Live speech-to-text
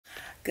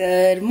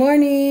Good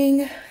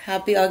morning.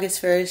 Happy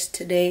August 1st.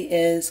 Today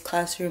is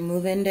classroom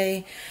move-in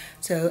day.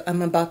 So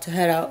I'm about to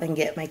head out and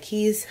get my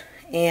keys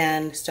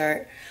and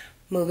start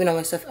moving all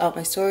my stuff out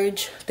my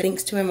storage.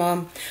 Thanks to my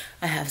mom,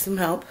 I have some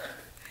help.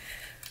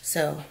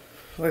 So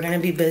we're gonna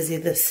be busy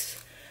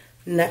this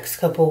next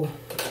couple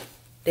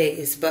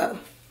days, but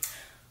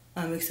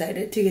I'm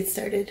excited to get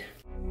started.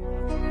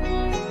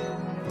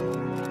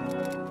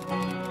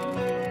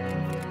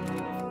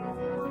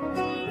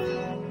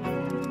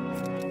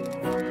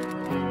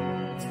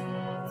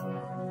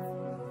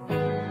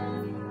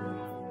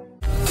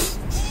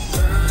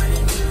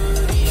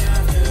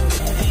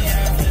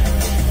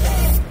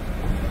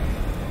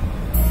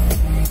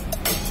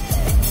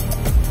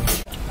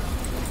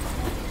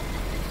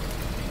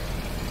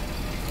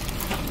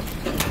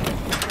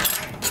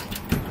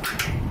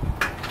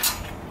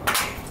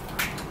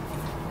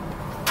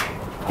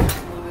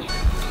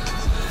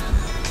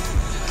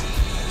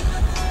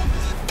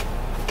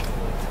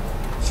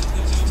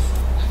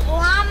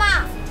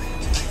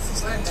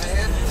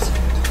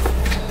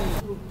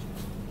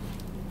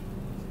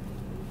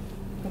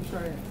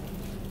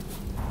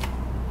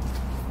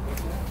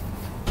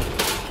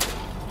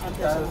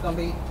 It's gonna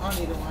be on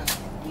either one.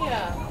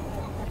 Yeah.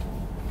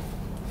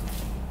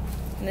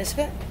 And this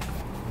fit?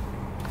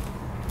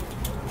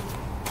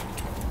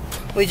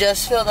 We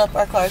just filled up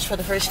our cars for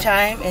the first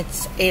time.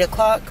 It's 8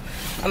 o'clock.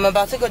 I'm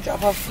about to go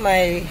drop off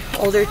my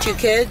older two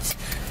kids,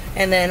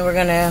 and then we're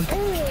gonna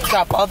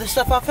drop all this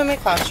stuff off in my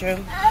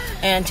classroom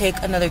and take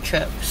another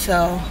trip.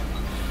 So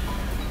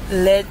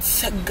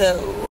let's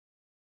go.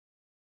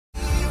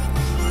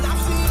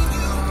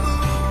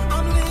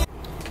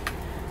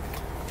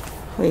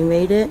 We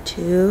made it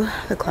to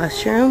the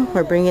classroom.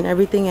 We're bringing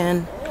everything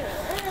in.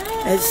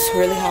 It's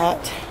really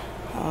hot.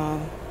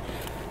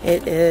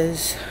 It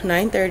is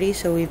 9:30,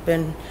 so we've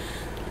been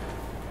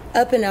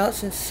up and out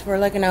since for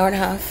like an hour and a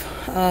half.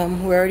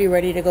 We're already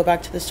ready to go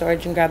back to the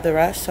storage and grab the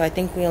rest, so I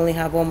think we only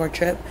have one more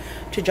trip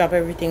to drop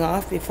everything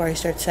off before I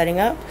start setting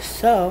up.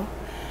 So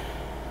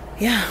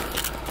yeah,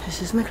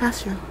 this is my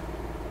classroom.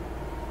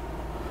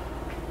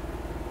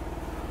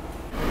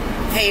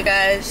 Hey you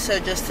guys, so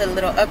just a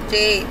little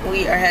update.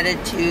 We are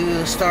headed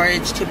to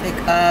storage to pick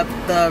up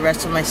the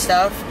rest of my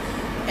stuff,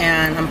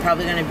 and I'm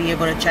probably going to be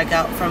able to check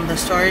out from the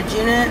storage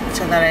unit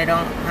so that I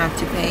don't have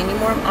to pay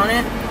anymore on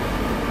it.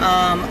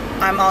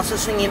 I'm also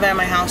swinging by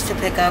my house to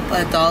pick up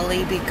a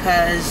dolly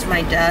because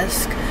my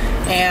desk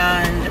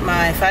and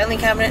my filing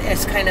cabinet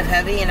is kind of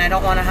heavy and I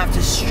don't want to have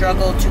to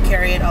struggle to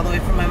carry it all the way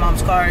from my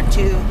mom's car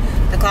to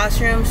the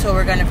classroom, so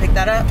we're going to pick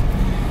that up.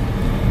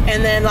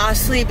 And then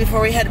lastly,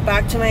 before we head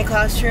back to my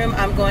classroom,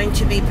 I'm going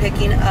to be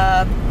picking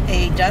up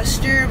a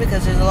duster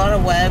because there's a lot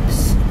of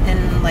webs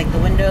in like the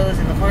windows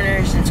and the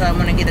corners, and so I'm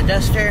going to get a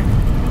duster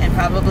and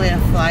probably a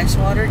fly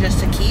swatter just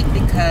to keep,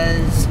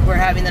 because we're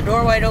having the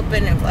door wide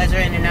open and flies are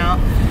in and out,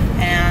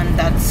 and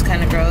that's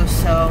kind of gross.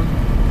 So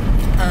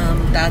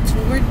that's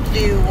what we're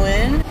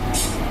doing.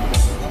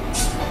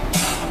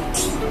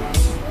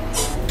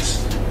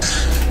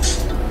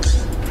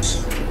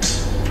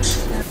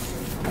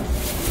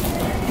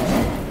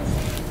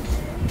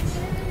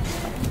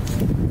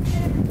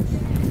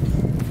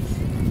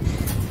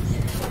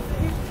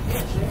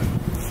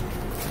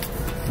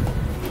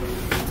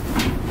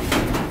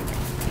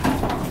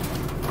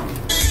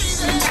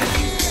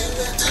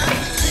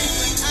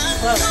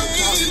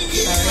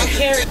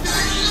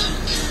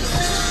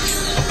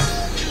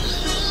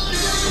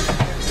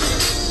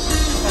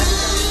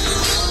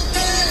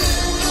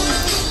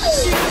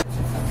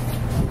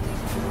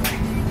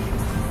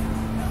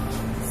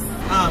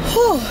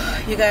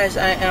 You guys,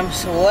 I am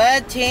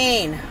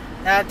sweating.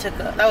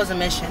 That was a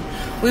mission.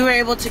 We were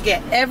able to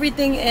get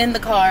everything in the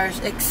cars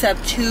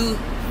except two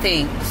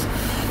things.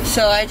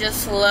 So I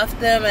just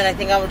left them, and I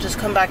think I will just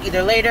come back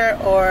either later,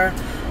 or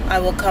I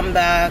will come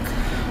back.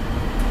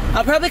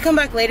 I'll probably come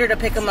back later to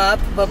pick them up,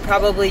 but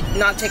probably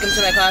not take them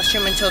to my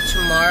classroom until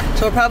tomorrow.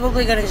 So we're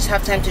probably gonna just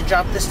have time to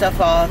drop the stuff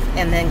off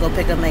and then go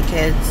pick up my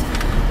kids,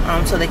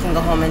 so they can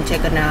go home and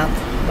take a nap.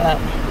 But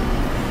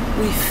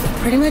we've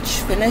pretty much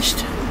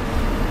finished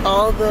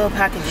all the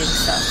packaging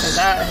stuff, so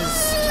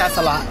that's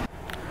a lot.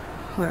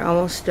 We're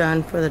almost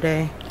done for the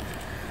day.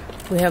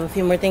 We have a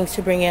few more things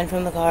to bring in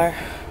from the car,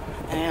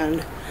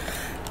 and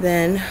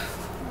then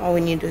all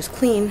we need to do is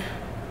clean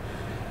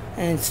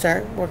and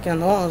start working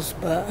on the walls,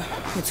 but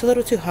it's a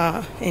little too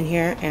hot in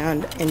here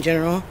and in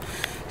general,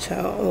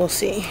 so we'll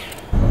see.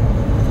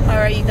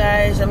 Alright you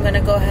guys, I'm gonna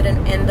go ahead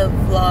and end the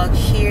vlog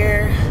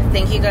here.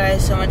 Thank you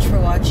guys so much for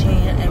watching.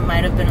 It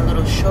might have been a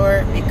little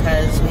short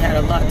because we had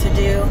a lot to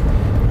do.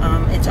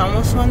 It's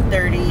almost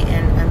 1:30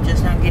 and I'm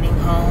just now getting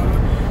home.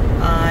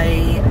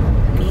 I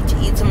need to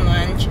eat some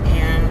lunch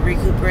and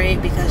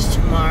recuperate because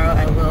tomorrow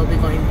I will be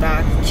going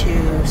back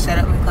to set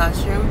up my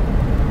classroom.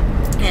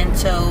 And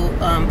so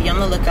be on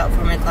the lookout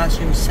for my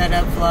classroom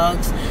setup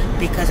vlogs,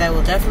 because I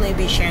will definitely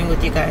be sharing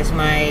with you guys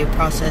my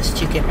process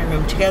to get my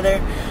room together.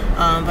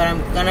 But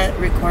I'm gonna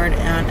record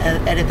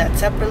and edit that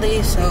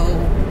separately, so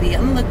be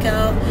on the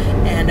lookout.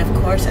 And of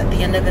course, at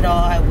the end of it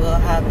all, I will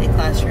have a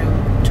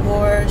classroom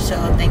tour So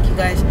thank you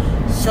guys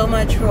so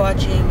much for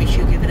watching. Make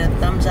sure you give it a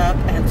thumbs up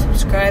and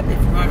subscribe if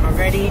you aren't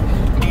already.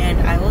 And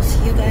I will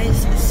see you guys